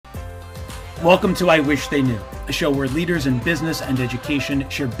Welcome to I Wish They Knew, a show where leaders in business and education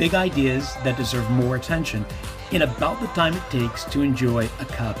share big ideas that deserve more attention in about the time it takes to enjoy a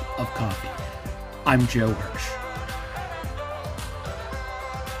cup of coffee. I'm Joe Hirsch.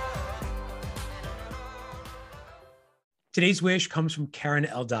 Today's wish comes from Karen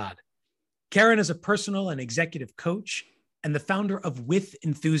Eldad. Karen is a personal and executive coach and the founder of With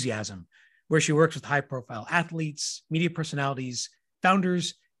Enthusiasm, where she works with high-profile athletes, media personalities,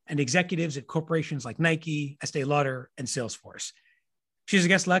 founders, and executives at corporations like Nike, Estee Lauder, and Salesforce. She's a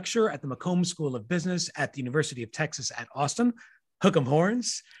guest lecturer at the McCombs School of Business at the University of Texas at Austin, Hook 'em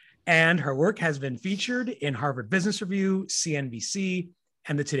Horns, and her work has been featured in Harvard Business Review, CNBC,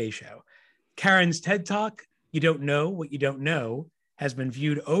 and The Today Show. Karen's TED Talk, You Don't Know What You Don't Know, has been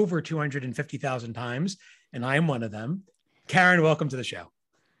viewed over 250,000 times, and I am one of them. Karen, welcome to the show.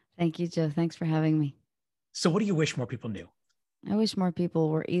 Thank you, Joe. Thanks for having me. So what do you wish more people knew? I wish more people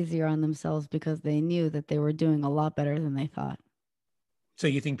were easier on themselves because they knew that they were doing a lot better than they thought. So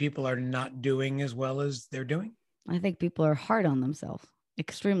you think people are not doing as well as they're doing? I think people are hard on themselves,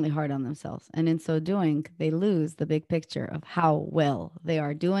 extremely hard on themselves. And in so doing, they lose the big picture of how well they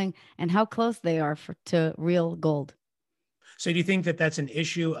are doing and how close they are to real gold. So do you think that that's an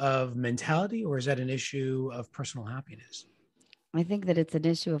issue of mentality, or is that an issue of personal happiness? I think that it's an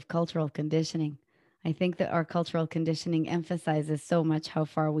issue of cultural conditioning. I think that our cultural conditioning emphasizes so much how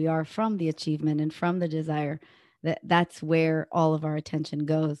far we are from the achievement and from the desire, that that's where all of our attention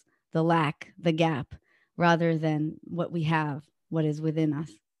goes, the lack, the gap, rather than what we have, what is within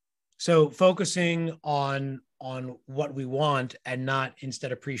us. So focusing on what we want and not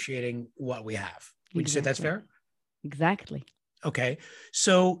instead appreciating what we have. Would you say that's fair? Exactly. Okay.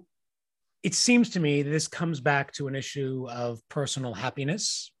 So it seems to me that this comes back to an issue of personal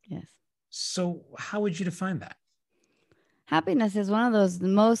happiness. Yes. So how would you define that? Happiness is one of those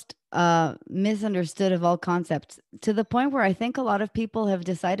most misunderstood of all concepts, to the point where I think a lot of people have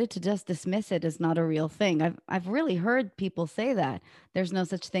decided to just dismiss it as not a real thing. I've really heard people say that there's no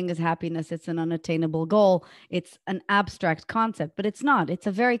such thing as happiness. It's an unattainable goal. It's an abstract concept, but it's not. It's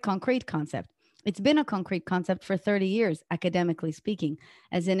a very concrete concept. It's been a concrete concept for 30 years, academically speaking,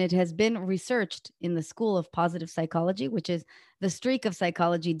 as in it has been researched in the School of Positive Psychology, which is the streak of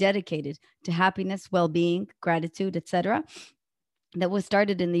psychology dedicated to happiness, well-being, gratitude, etc., that was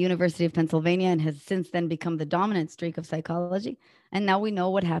started in the University of Pennsylvania and has since then become the dominant streak of psychology. And now we know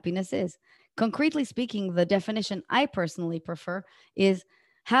what happiness is. Concretely speaking, the definition I personally prefer is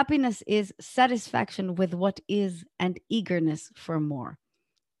happiness is satisfaction with what is and eagerness for more.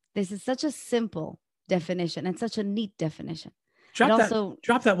 This is such a simple definition and such a neat definition. Drop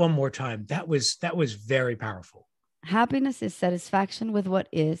that one more time. That was very powerful. Happiness is satisfaction with what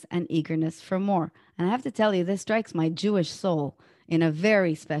is and eagerness for more. And I have to tell you, this strikes my Jewish soul in a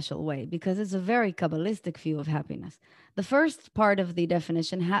very special way because it's a very Kabbalistic view of happiness. The first part of the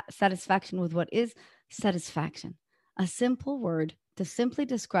definition, satisfaction with what is satisfaction, a simple word to simply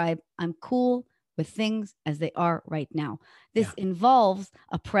describe I'm cool with things as they are right now. This involves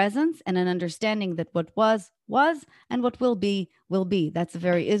a presence and an understanding that what was, and what will be, will be. That's a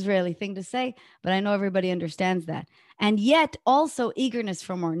very Israeli thing to say, but I know everybody understands that. And yet also eagerness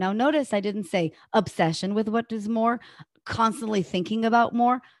for more. Now, notice I didn't say obsession with what is more, constantly thinking about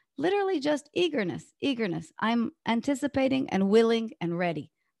more, literally just eagerness. I'm anticipating and willing and ready.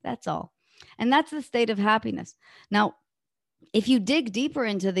 That's all. And that's the state of happiness. Now, if you dig deeper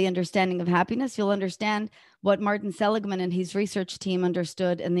into the understanding of happiness, you'll understand what Martin Seligman and his research team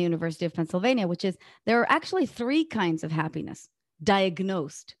understood in the University of Pennsylvania, which is there are actually three kinds of happiness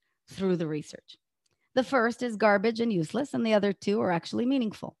diagnosed through the research. The first is garbage and useless, and the other two are actually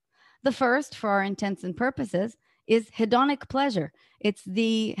meaningful. The first, for our intents and purposes, is hedonic pleasure. It's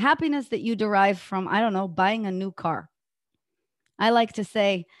the happiness that you derive from, buying a new car. I like to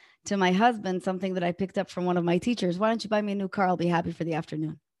say to my husband something that I picked up from one of my teachers: why don't you buy me a new car? I'll be happy for the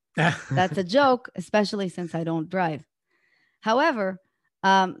afternoon. That's a joke, especially since I don't drive. However,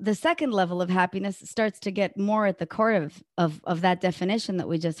 the second level of happiness starts to get more at the core of that definition that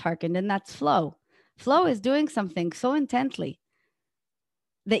we just hearkened, and that's flow. Flow is doing something so intently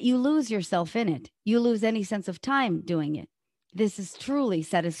that you lose yourself in it. You lose any sense of time doing it. This is truly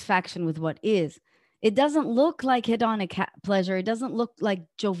satisfaction with what is. It doesn't look like hedonic pleasure. It doesn't look like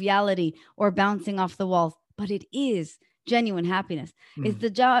joviality or bouncing off the walls, but it is genuine happiness. It's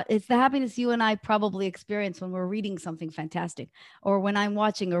the happiness you and I probably experience when we're reading something fantastic or when I'm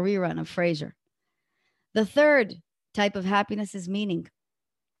watching a rerun of Frasier. The third type of happiness is meaning.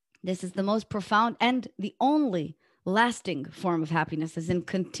 This is the most profound and the only lasting form of happiness, as in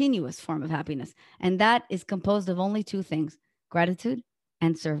continuous form of happiness. And that is composed of only two things: gratitude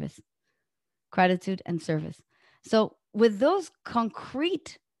and service. gratitude, and service. So, with those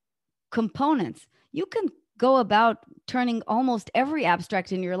concrete components, you can go about turning almost every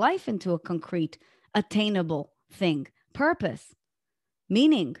abstract in your life into a concrete, attainable thing. Purpose,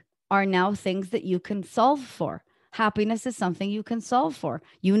 meaning are now things that you can solve for. Happiness is something you can solve for.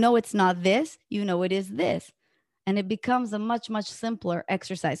 You know it's not this, you know it is this. And it becomes a much, much simpler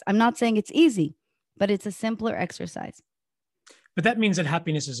exercise. I'm not saying it's easy, but it's a simpler exercise. But that means that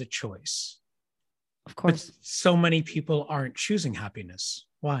happiness is a choice. Of course. But so many people aren't choosing happiness.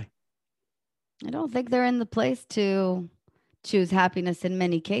 Why? I don't think they're in the place to choose happiness in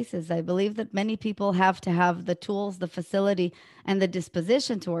many cases. I believe that many people have to have the tools, the facility, and the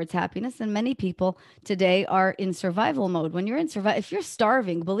disposition towards happiness. And many people today are in survival mode. When you're in survival, if you're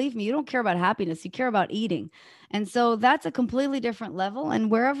starving, believe me, you don't care about happiness, you care about eating. And so that's a completely different level. And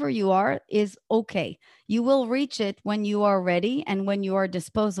wherever you are is okay. You will reach it when you are ready and when you are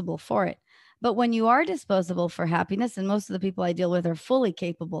disposable for it. But when you are disposable for happiness, and most of the people I deal with are fully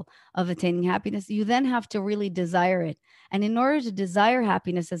capable of attaining happiness, you then have to really desire it. And in order to desire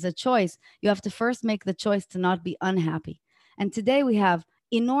happiness as a choice, you have to first make the choice to not be unhappy. And today we have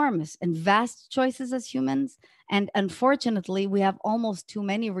enormous and vast choices as humans. And unfortunately, we have almost too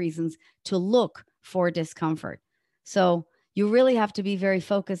many reasons to look for discomfort. So you really have to be very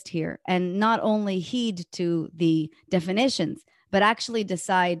focused here and not only heed to the definitions, but actually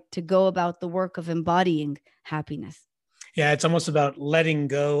decide to go about the work of embodying happiness. Yeah, it's almost about letting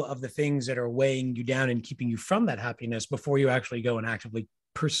go of the things that are weighing you down and keeping you from that happiness before you actually go and actively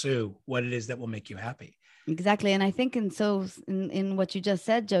pursue what it is that will make you happy. Exactly. And I think in what you just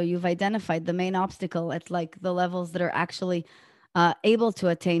said, Joe, you've identified the main obstacle at like the levels that are actually able to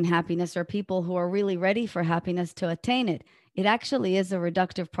attain happiness, or people who are really ready for happiness to attain it. It actually is a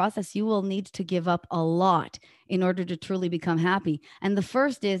reductive process. You will need to give up a lot in order to truly become happy. And the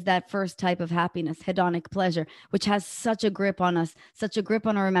first is that first type of happiness, hedonic pleasure, which has such a grip on us, such a grip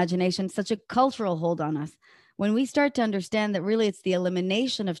on our imagination, such a cultural hold on us. When we start to understand that really it's the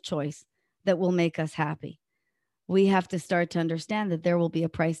elimination of choice that will make us happy, we have to start to understand that there will be a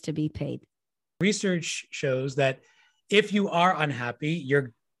price to be paid. Research shows that if you are unhappy,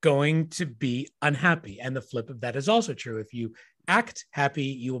 you're going to be unhappy. And the flip of that is also true. If you act happy,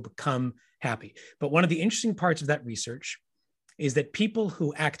 you will become happy. But one of the interesting parts of that research is that people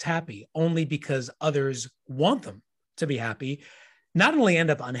who act happy only because others want them to be happy not only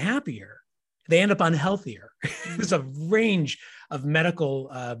end up unhappier, they end up unhealthier. There's a range of medical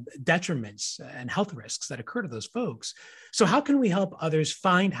detriments and health risks that occur to those folks. So how can we help others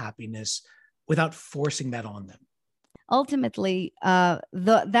find happiness without forcing that on them? Ultimately,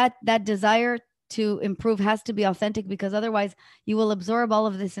 that desire to improve has to be authentic, because otherwise you will absorb all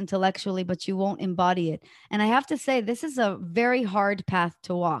of this intellectually, but you won't embody it. And I have to say, this is a very hard path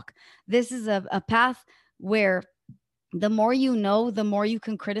to walk. This is a path where the more you know, the more you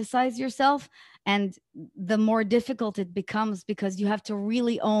can criticize yourself, and the more difficult it becomes, because you have to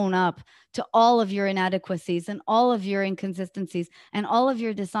really own up to all of your inadequacies and all of your inconsistencies and all of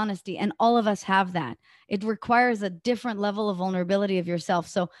your dishonesty. And all of us have that. It requires a different level of vulnerability of yourself.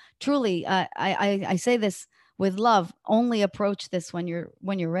 So truly, I say this with love, only approach this when you're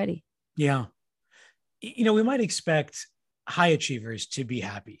ready. Yeah. You know, we might expect high achievers to be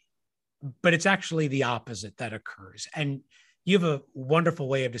happy, but it's actually the opposite that occurs. And you have a wonderful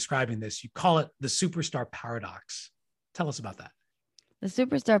way of describing this. You call it the superstar paradox. Tell us about that. The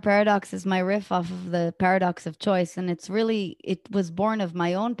superstar paradox is my riff off of the paradox of choice. And it was born of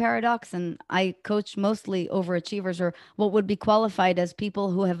my own paradox. And I coach mostly overachievers, or what would be qualified as people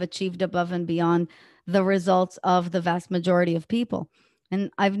who have achieved above and beyond the results of the vast majority of people.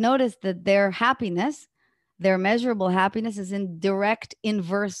 And I've noticed that their happiness, their measurable happiness, is in direct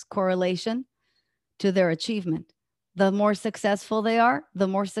inverse correlation to their achievement. The more successful they are, the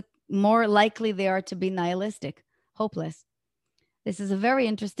more likely they are to be nihilistic, hopeless. This is a very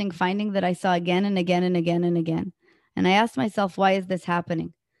interesting finding that I saw again and again and again and again. And I asked myself, why is this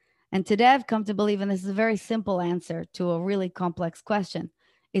happening? And today I've come to believe, and this is a very simple answer to a really complex question.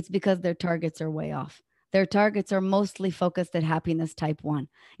 It's because their targets are way off. Their targets are mostly focused at happiness type 1.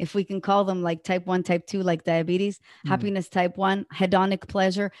 If we can call them like type 1, type 2, like diabetes, happiness type 1, hedonic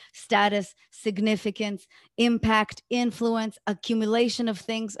pleasure, status, significance, impact, influence, accumulation of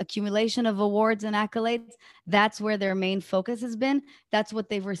things, accumulation of awards and accolades. That's where their main focus has been. That's what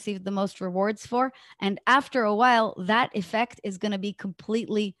they've received the most rewards for. And after a while, that effect is going to be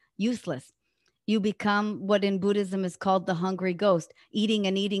completely useless. You become what in Buddhism is called the hungry ghost, eating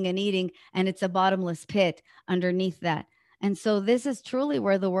and eating and eating, and it's a bottomless pit underneath that. And so this is truly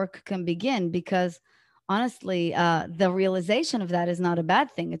where the work can begin, because honestly, the realization of that is not a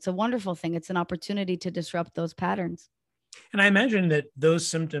bad thing. It's a wonderful thing. It's an opportunity to disrupt those patterns. And I imagine that those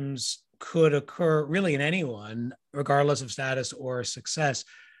symptoms could occur really in anyone, regardless of status or success.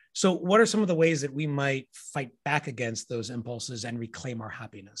 So, what are some of the ways that we might fight back against those impulses and reclaim our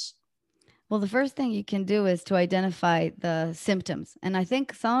happiness? Well, the first thing you can do is to identify the symptoms. And I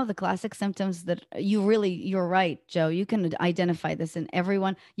think some of the classic symptoms that you're right, Joe. You can identify this in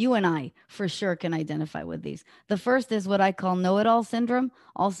everyone. You and I for sure can identify with these. The first is what I call know it all syndrome,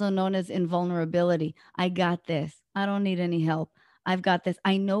 also known as invulnerability. I got this. I don't need any help. I've got this.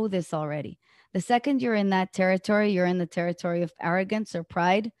 I know this already. The second you're in that territory, you're in the territory of arrogance or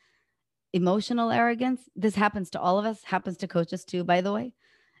pride, emotional arrogance. This happens to all of us, happens to coaches too, by the way.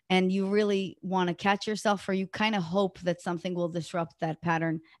 And you really want to catch yourself, or you kind of hope that something will disrupt that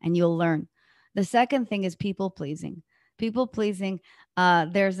pattern and you'll learn. The second thing is people pleasing. People pleasing.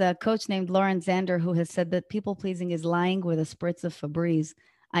 There's a coach named Lauren Zander who has said that people pleasing is lying with a spritz of Febreze.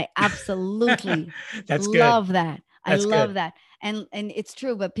 I absolutely love that. I love that. And it's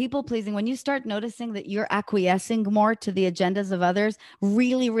true, but people pleasing, when you start noticing that you're acquiescing more to the agendas of others,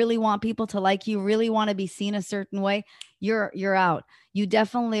 really, really want people to like you, really want to be seen a certain way, you're out. You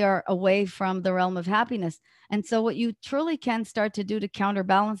definitely are away from the realm of happiness. And so what you truly can start to do to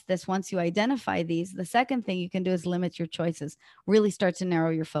counterbalance this, once you identify these, the second thing you can do is limit your choices, really start to narrow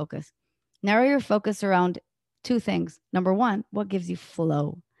your focus. Narrow your focus around two things. Number one, what gives you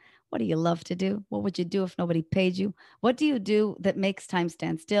flow? What do you love to do? What would you do if nobody paid you? What do you do that makes time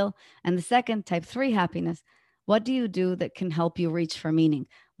stand still? And the second, type 3 happiness. What do you do that can help you reach for meaning?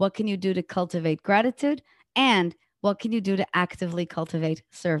 What can you do to cultivate gratitude? And what can you do to actively cultivate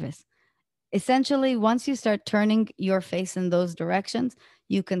service? Essentially, once you start turning your face in those directions,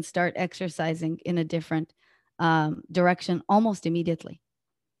 you can start exercising in a different direction almost immediately.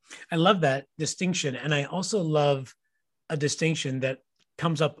 I love that distinction. And I also love a distinction that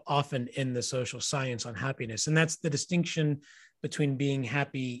comes up often in the social science on happiness. And that's the distinction between being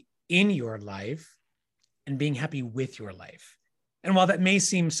happy in your life and being happy with your life. And while that may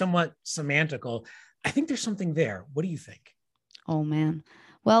seem somewhat semantical, I think there's something there. What do you think? Oh, man.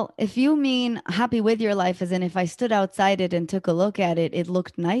 Well, if you mean happy with your life, as in if I stood outside it and took a look at it, it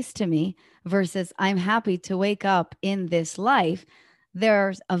looked nice to me, versus I'm happy to wake up in this life,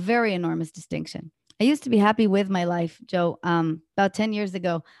 there's a very enormous distinction. I used to be happy with my life, Joe. About 10 years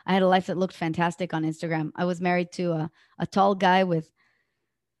ago, I had a life that looked fantastic on Instagram. I was married to a tall guy with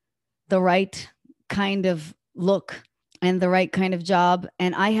the right kind of look and the right kind of job.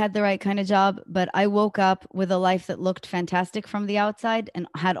 And I had the right kind of job, but I woke up with a life that looked fantastic from the outside and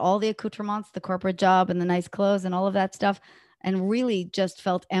had all the accoutrements, the corporate job and the nice clothes and all of that stuff, and really just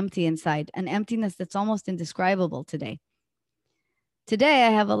felt empty inside, an emptiness that's almost indescribable today. Today, I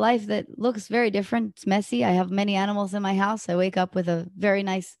have a life that looks very different. It's messy. I have many animals in my house. I wake up with a very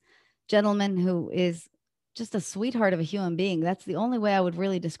nice gentleman who is just a sweetheart of a human being. That's the only way I would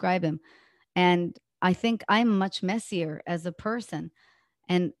really describe him. And I think I'm much messier as a person,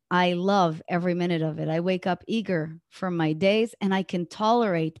 and I love every minute of it. I wake up eager for my days, and I can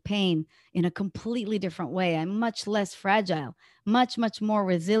tolerate pain in a completely different way. I'm much less fragile, much, much more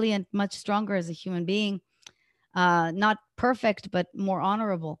resilient, much stronger as a human being. Not perfect, but more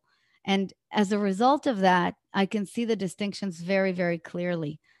honorable. And as a result of that, I can see the distinctions very, very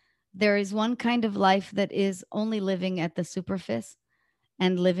clearly. There is one kind of life that is only living at the superficie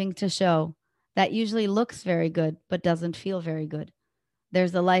and living to show. That usually looks very good, but doesn't feel very good.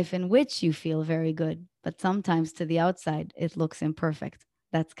 There's a life in which you feel very good, but sometimes to the outside, it looks imperfect.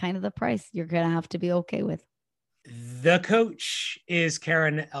 That's kind of the price you're going to have to be okay with. The coach is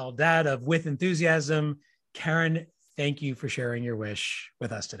Karen Eldad of With Enthusiasm. Karen, thank you for sharing your wish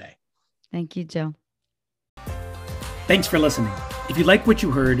with us today. Thank you, Joe. Thanks for listening. If you like what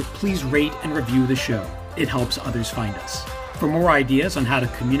you heard, please rate and review the show. It helps others find us. For more ideas on how to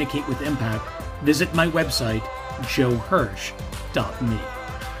communicate with impact, visit my website, joehirsch.me.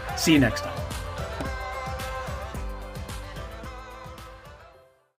 See you next time.